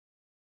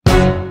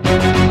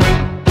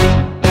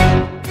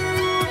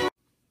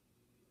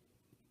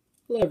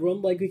Hello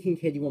everyone, Lego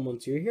Hamilton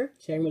 110 here.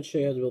 Today I'm going to show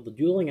you how to build the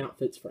dueling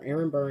outfits for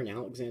Aaron Burr and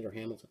Alexander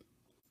Hamilton.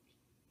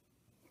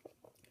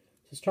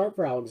 To start,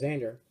 for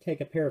Alexander, take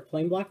a pair of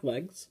plain black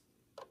legs.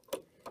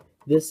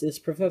 This is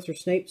Professor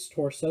Snape's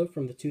torso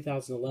from the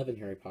 2011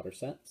 Harry Potter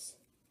sets.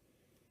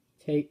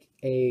 Take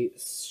a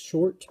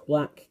short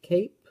black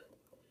cape.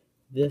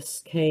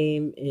 This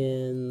came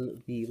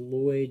in the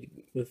Lloyd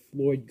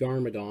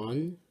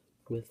Garmadon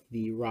with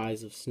the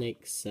Rise of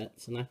Snakes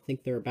sets, and I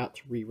think they're about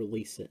to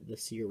re-release it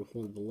this year with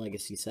one of the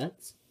Legacy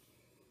sets.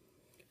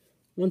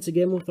 Once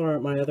again, with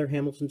my other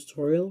Hamilton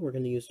tutorial, we're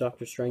going to use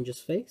Dr. Strange's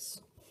face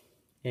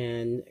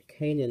and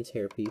Kanan's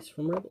hairpiece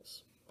from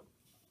Rebels.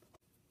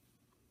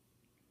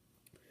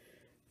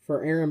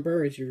 For Aaron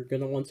Burr's, you're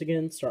going to once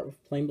again start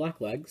with plain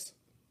black legs.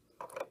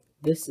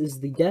 This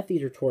is the Death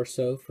Eater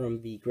torso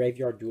from the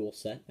Graveyard Duel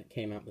set that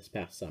came out this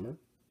past summer.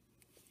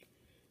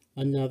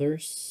 Another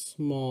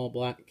small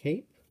black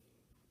cape.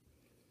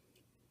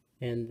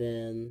 And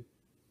then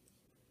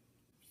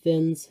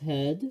Finn's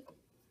head,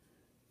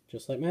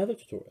 just like my other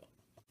tutorial.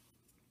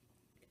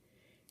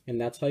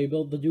 And that's how you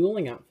build the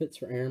dueling outfits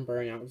for Aaron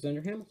Burr and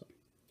Alexander Hamilton.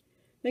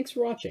 Thanks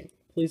for watching.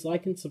 Please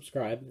like and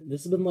subscribe.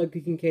 This has been Lego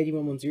Hamilton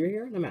 110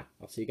 here, and I'm out.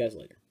 I'll see you guys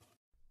later.